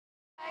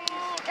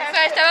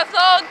first ever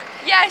vlog.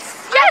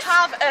 Yes, yes. I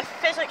have a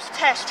physics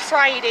test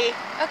Friday.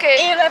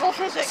 Okay. A-level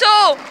physics.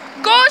 So,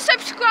 go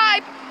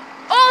subscribe.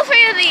 All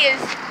three of these.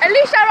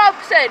 Alicia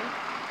Robson.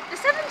 The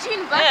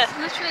 17 bucks,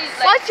 literally.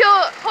 Like, What's your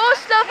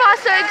horse lover?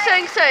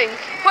 Sing.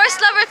 Horse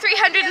lover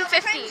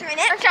 350.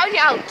 I'm shouting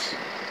you out.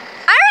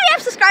 I already have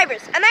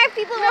subscribers, and I have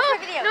people who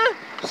watch my videos. No,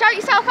 shout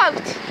yourself out.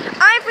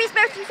 I'm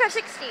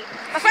FreeSpare3560.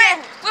 My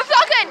friend. We're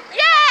vlogging.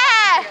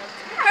 Yeah.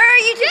 Her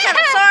YouTube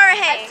channel, Sarah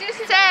Hay.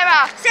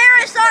 Sarah.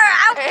 Sarah.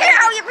 I don't care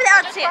how you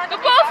pronounce it.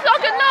 We're both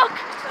vlogging. Look.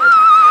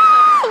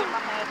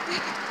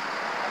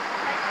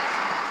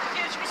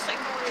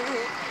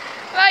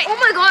 Right. oh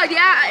my god,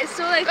 yeah, it's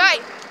so like.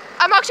 Right.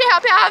 I'm actually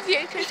happy I have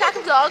you. Can you start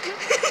the vlog?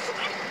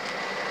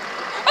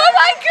 Oh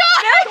my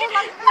god! Oh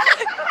my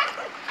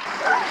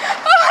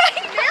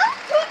god!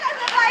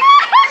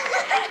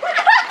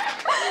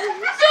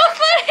 So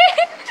funny!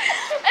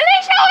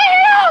 Alicia, over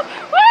here!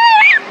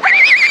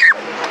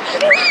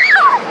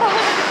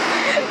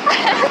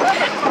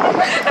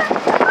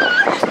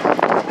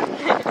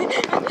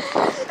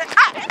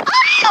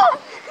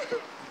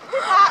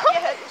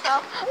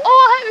 Oh, I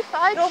hit me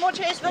fine. No more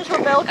chase milk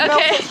with milk. Okay.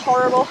 Milk is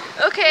horrible.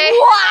 Okay.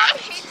 I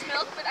hate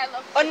milk, but I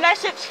love it.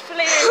 Unless it's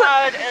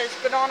flavoured as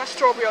banana,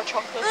 strawberry or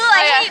chocolate. Ooh,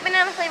 I yeah. hate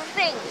banana flavored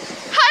things.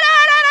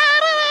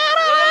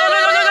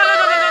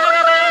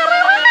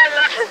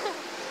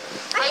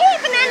 I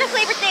hate banana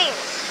flavored things.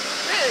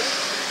 Really?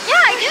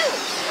 Yeah, I do.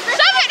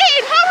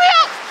 17, hurry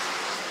up!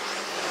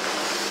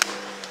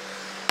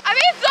 I've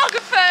been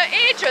vlogging for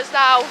ages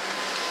now.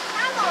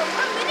 Hang on,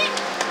 1 minute.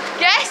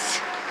 Yes?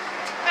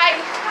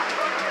 Right.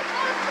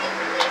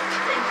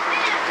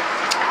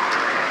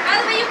 By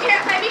the way, you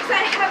can't find me because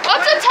I have.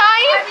 What's the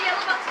time?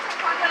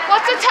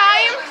 What's the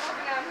time?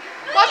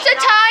 What's the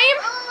time?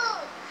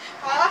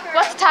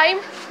 What's the time?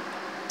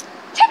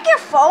 Check your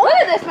phone. Look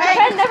at this, my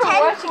friend never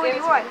watched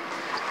it. 10:41.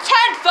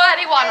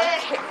 10:31.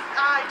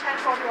 Aye,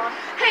 10:41.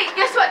 Hey,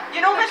 guess what? You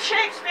know Miss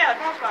Shakespeare,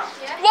 not that.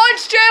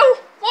 One's two.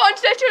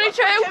 One's literally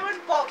two. Doing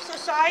boxer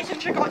size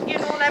and she got, you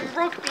know, them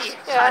rugby.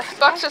 Yeah,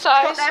 boxer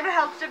Got size. them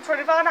held in front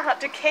of her and I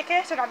had to kick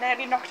it and I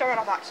nearly knocked her on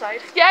her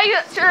backside. Yeah,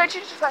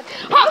 she's fine.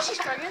 Oh, she's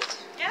pregnant.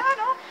 Yeah, I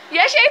know.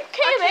 Yeah, she I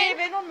came came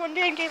in. in on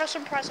Monday and gave her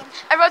some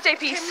presents. Everyone say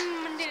peace.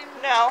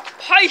 No.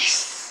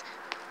 Peace.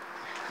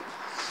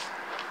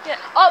 Yeah.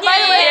 Oh, by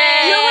the way,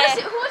 You yeah. want to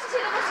see, who wants to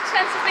see the most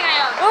expensive thing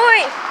I own? Oi.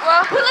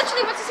 Well, Who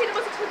literally wants to see the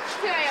most expensive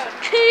thing I own?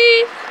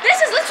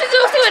 this is literally the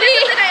most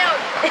expensive thing I own.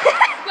 own.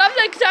 We have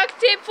the exact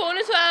same phone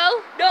as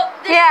well. No,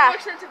 this Yeah. is more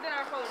expensive than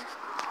our phone.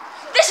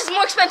 This is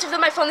more expensive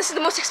than my phone. This is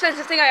the most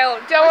expensive thing I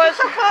own. There was.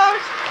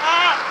 Suppose.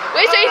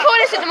 Wait, so your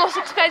phone is the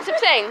most expensive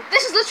thing?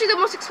 This is literally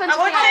the most expensive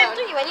I thing I want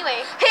own. You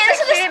anyway. Hey,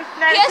 listen to this.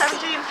 16, now Yes.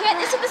 17. Yeah,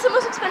 this is the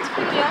most expensive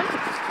thing we own.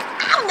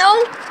 I don't know.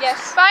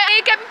 Yes. Right, I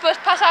need to get my bus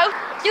pass out.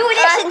 Do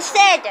this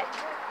instead.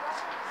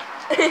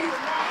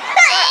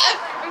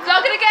 I'm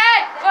vlogging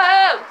again.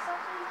 Whoa.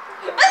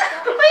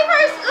 My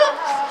purse.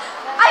 Oops.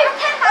 I have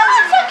 10 pounds.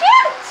 Oh, so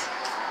cute.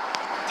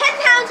 10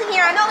 pounds in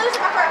here. I'm not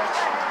losing my purse.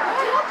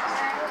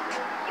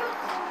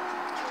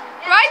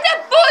 Right, the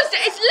bus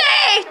is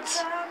late.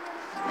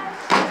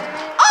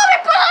 Oh, my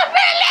bus is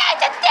very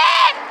late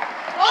again.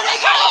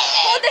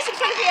 Hold this in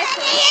front of your head,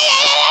 please.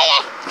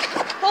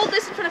 Hold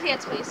this in front of your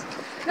head, please.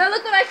 Now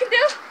look what I can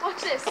do.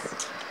 Watch this.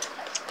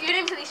 Your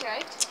name's Alicia,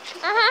 right?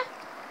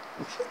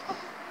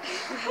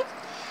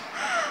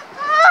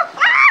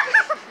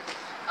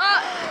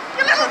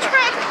 You little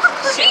trick.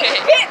 She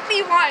hit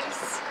me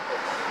once.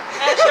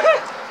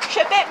 She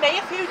bit me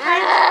a few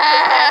times.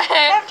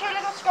 Them two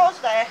little scores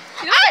there.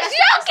 I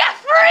don't get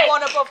free.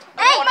 One above.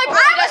 Hey, one my above.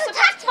 brother was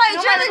attacked by a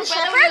No, German my little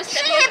brother shepherd. was She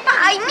hid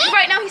behind me.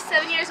 Right now he's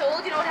 7 years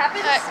old. You know what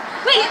happens?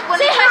 Wait, When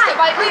say he tries hi. to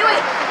bite me.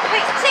 Wait,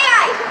 say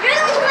hi. You're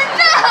the one.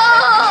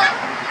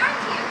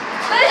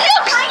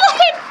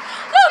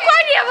 Look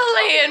right here,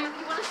 Evelyn.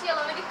 You want to see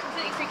Alana get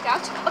completely freaked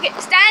out? Okay,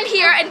 stand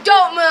here and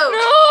don't move.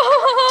 No.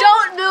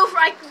 Don't move.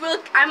 I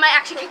might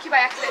actually kick you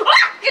by accident.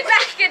 Get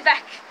back. Get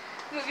back.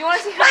 Move. You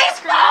want to see her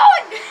scream?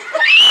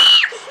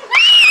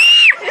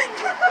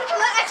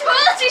 I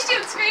told you she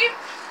would scream.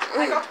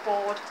 I got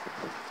bored.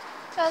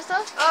 Oh, the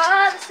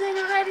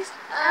single ladies.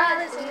 Oh,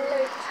 the single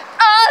ladies.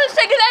 All the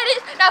single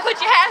ladies, now put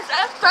your hands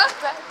up.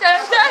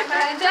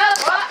 Mind up.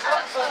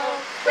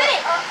 Quit it.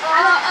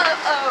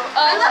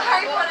 I love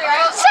Harry Potter.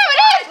 Right?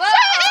 17!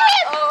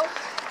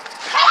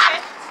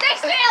 Stay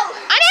still.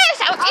 I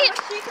know, 17!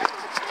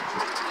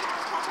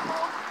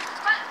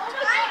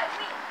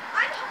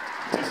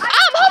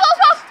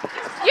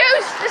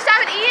 Use the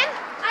 17!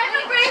 I'm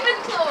a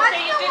Ravenclaw.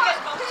 Okay, you did get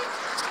both.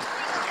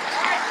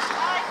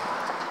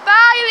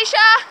 Bye,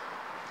 Alicia!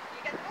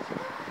 You get the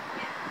both?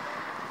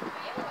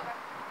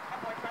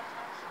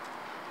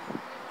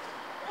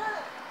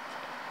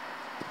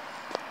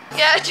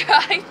 Yeah,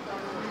 try.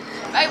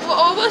 Right, we're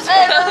almost No,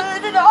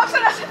 I'm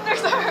gonna sit there.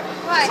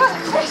 Why?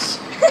 Fish.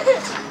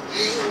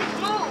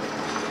 Move.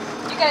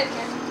 You get in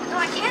here. No,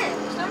 I can't.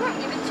 No,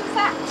 you've been too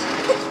fat.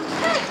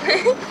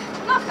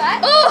 I'm not fat.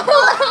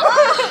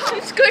 Oh!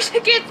 Squish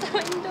against the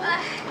window.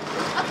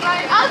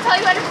 Okay, I'll tell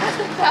you when to press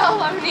the bell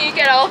when you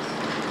get off.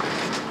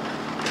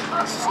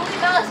 Only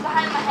bell is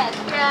behind my head.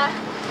 Yeah.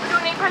 We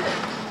don't need to press it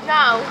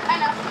now. I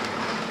know.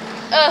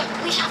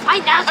 We shall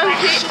find out where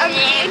she I'm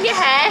in your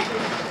hair.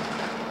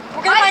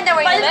 We're gonna find out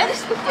where By you the way, live.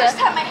 this is the first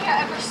time my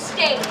hair ever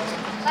stayed.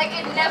 Like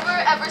it never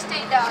ever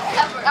stayed down.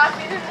 Ever. I've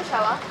been in the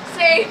shower.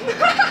 Same.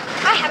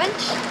 I haven't.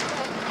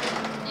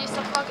 You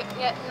stop vlogging.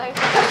 Yeah, no,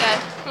 again.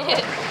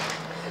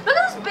 Look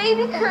at this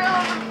baby curl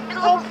on the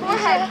middle of the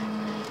forehead.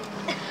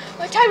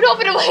 My time to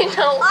open a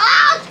window.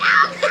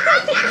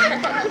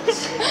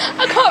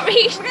 I can't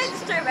reach. We're gonna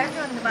disturb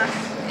everyone in the bus.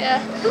 Yeah.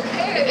 Who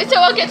cares? If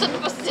someone gets on the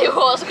bus to do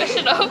horse, I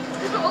should know.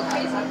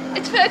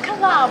 It's for a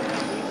collab.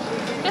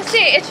 Let's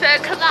see, it's for a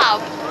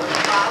collab.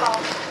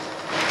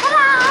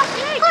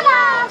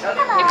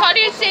 You can't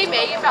even see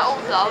me in that old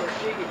vlog.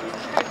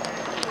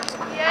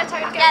 Yeah,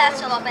 time to get. Yeah,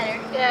 that's a lot better.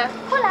 Yeah.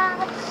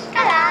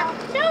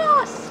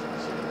 Yes.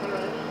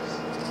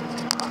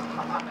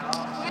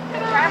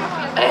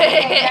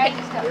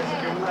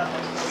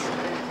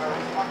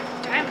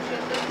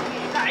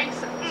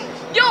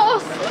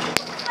 Yours!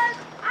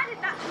 I did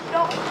not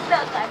know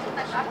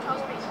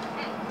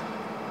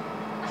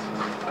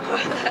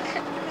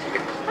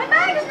my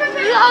bag is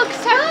ripping. Vlog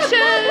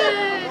section!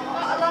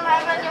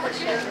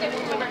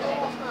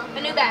 A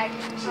new bag.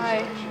 Hi.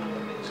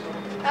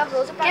 I have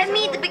loads of bags. Get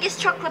me the biggest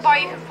chocolate bar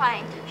you can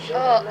find.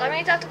 Oh, that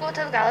means I have to go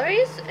to the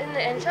galleries in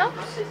the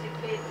in-shops.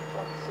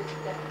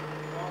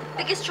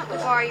 Biggest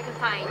chocolate bar you can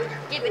find.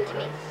 Give it to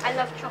me. I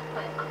love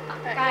chocolate.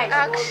 Guys,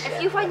 Actually,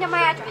 if you find out my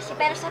address, you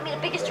better send me the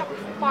biggest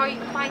chocolate bar you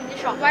can find in the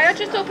shop. why not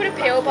just open a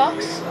PO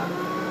box? No,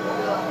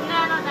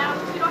 not now.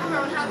 We don't have our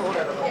own house.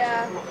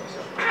 Yeah.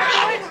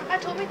 I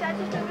told my dad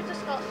to move it to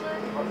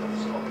Scotland.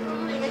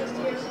 Probably next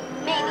year.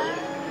 Maybe.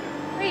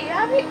 Wait, you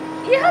have it?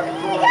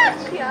 Yes.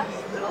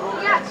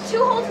 Yeah,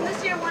 2 holes in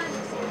this year, 1 in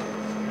this year.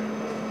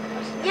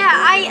 Yeah,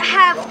 I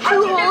have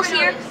 2 holes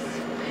here.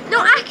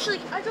 No, actually,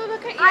 I don't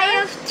look at you. I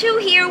have 2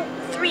 here,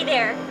 3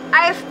 there.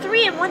 I have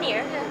 3 in one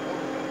ear.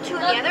 2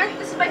 in the other.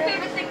 This is my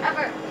favorite thing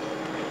ever.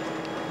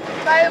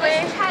 By the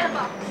way,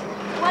 Chatterbox.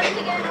 What did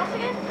you get it off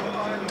again?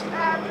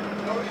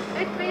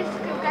 it's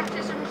basically we get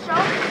this from the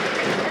shop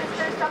and it's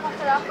going to stop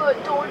after that,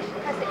 but don't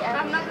press it yet.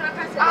 I'm not gonna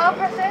press it. I'll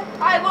press it.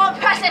 I won't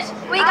press it.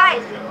 Wait,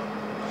 guys.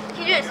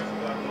 Can you do this?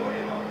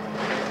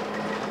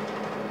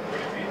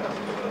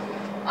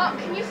 Oh,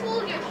 can you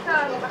fold your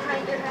thumb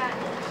behind your hand?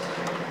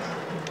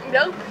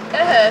 Nope.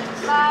 It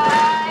hurts.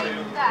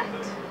 Like that.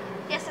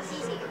 Yes, that's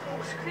easy.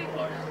 It's creepy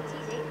though. It's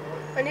easy.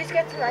 I need to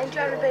get to mine. Do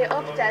you want to be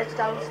upstairs,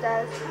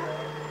 downstairs? Do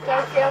you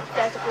want to stay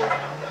upstairs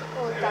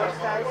or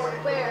downstairs?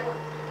 Where?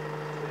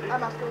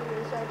 I'm asking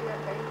you, so do you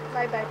want to be?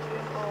 My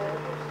bedroom or...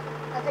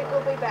 I think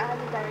it'll be better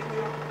than burying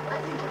you.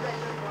 I think you're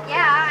better.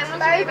 Yeah, I want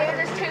to Maybe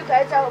there's 2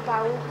 beds out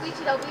about.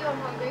 BTW,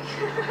 I'm hungry.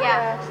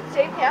 Yeah.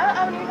 Same here. I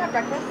haven't even had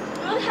breakfast.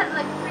 We only had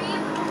like 3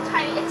 little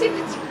tiny tiny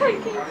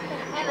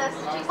and a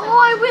cheese. Oh,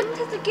 I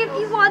wanted to give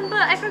you one,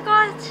 but I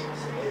forgot.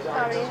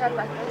 I haven't even had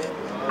breakfast.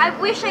 I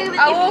wish I would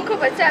I give woke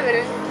up at 7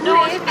 and...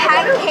 those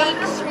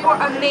pancakes were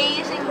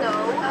amazing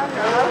though.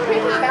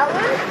 Melon?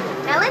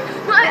 Melon?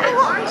 No, I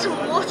want some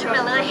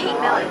watermelon. I hate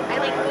melon. I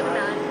like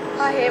watermelon.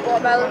 I hate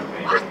watermelon.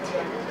 What?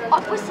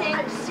 Opposite.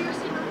 I'm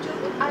seriously not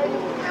joking. I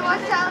want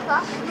to tell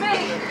that.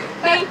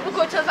 Me. We'll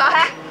go to the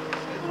back.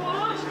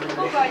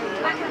 Oh god,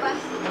 back in the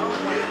bus.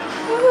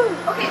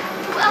 Okay,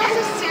 who else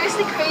is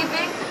seriously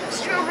craving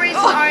strawberries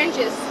and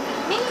oranges?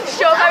 Me?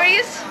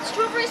 Strawberries.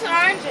 Strawberries and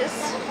oranges.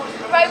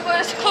 Right,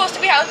 we're supposed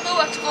to be out the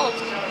what's called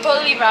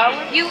Bully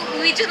Round.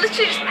 We just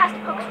literally just passed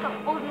the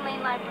Cookstop Golden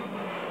Lane Library.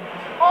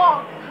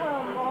 Oh,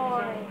 come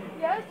on.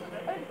 Yes,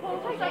 and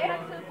Paul's right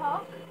next to the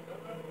park.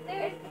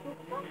 There's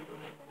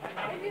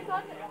if you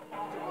want to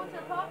go to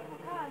the park, we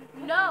can.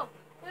 No.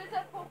 There's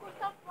a Poker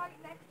Stop right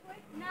next to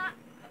it. Nah.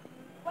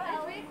 Well,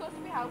 it's really close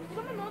to my house.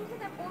 So my mum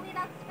said I'm only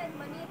allowed to spend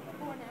money if we're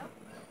going out.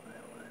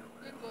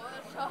 You can go to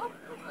the shop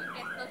and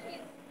get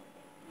slushies.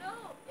 No,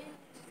 in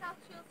South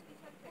Shields City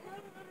Center.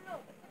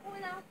 No. If we're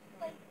going out,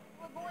 like,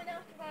 we're going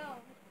out of our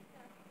own.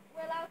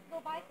 We're allowed to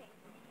go buy things.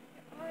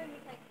 Or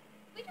like,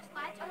 we just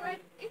lied to her.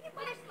 If you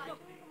buy a slide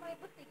for my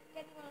birthday,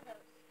 get me one of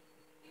those.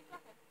 You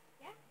got it?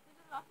 Yeah? This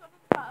is the last one in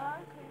the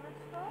Catalan clearance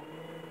store.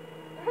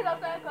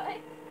 That's what I got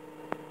it.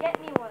 Get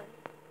me one.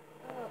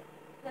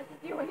 This is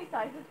the only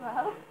size as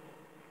well.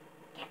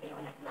 Get me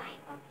one of mine.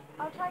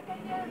 I'll try and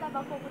get you a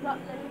leather Polka dot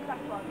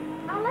exact one.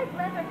 I like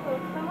leather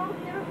clothes. My mom's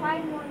never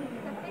buying one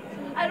that fits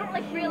me. I don't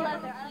like real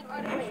leather. I like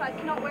artificial. I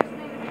cannot wear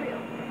something that's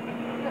real.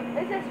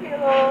 Is this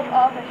real or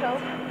artificial?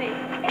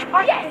 It's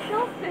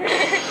artificial?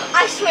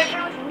 I swear if it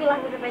was real, I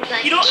would have been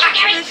like, You don't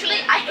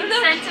actually. I can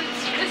sense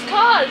it. There's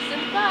cars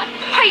in back.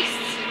 Price.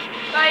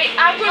 Right,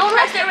 I'm going don't to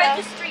let press the it.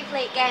 registry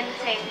plate again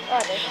thing.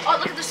 Oh,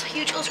 look at this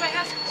huge ultra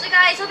house. So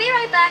guys, I'll be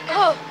right back.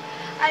 Oh,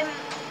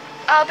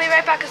 I'll be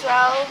right back as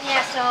well.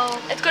 Yeah,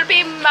 so... It's going to be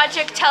a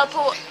magic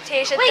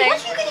teleportation Wait, thing. what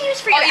are you going to use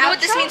for your Oh, you know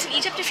what this outro? means in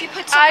Egypt? If you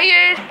put some. I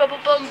use bubble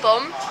bum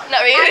bum. Not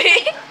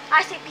really.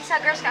 I say peace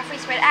out, girls, got free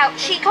spread out.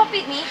 She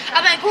copied me.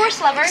 I'm a horse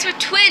lover. So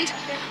twinned.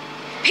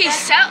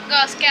 Peace out,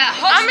 girls. Get a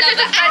I'm just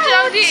offended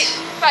on the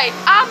right.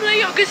 I'm the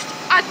youngest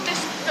and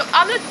this. No,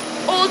 I'm the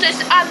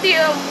oldest and the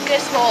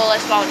youngest,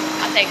 smallest one,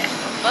 I think.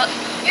 But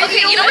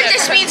Okay, you know what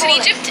this means in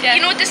Egypt? Yeah.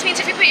 You know what this means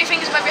if you put your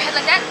fingers above your head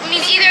like that? It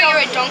means either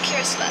you're a donkey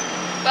or a slut.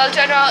 well,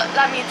 don't know what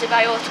that means if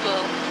I ought to go.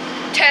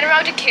 Turn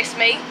around and kiss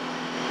me.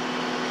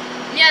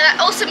 Yeah,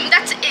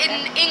 that's in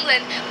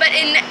England, but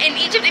in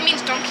Egypt it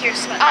means donkey or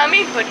slut. I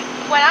mean, but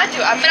when I do,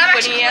 I mean But I'm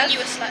actually bunny calling ears.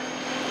 you a slut.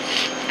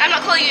 I'm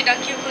not calling you a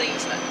donkey, I'm calling you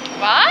a slut.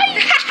 Why?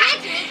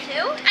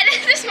 And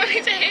this one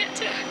is a hit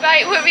too.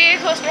 Right, we're really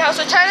close to my house.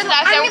 So turn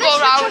left, then we'll go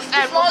around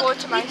and we'll go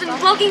to my We've been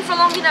stuff. vlogging for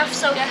long enough,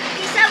 so Yeah.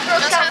 peace out, Girl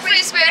That's Scout. how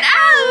free spirit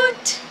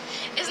out.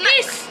 Isn't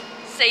that?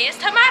 See you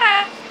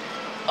tomorrow.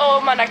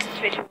 Oh, my next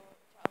video.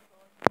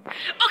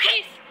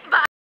 Okay.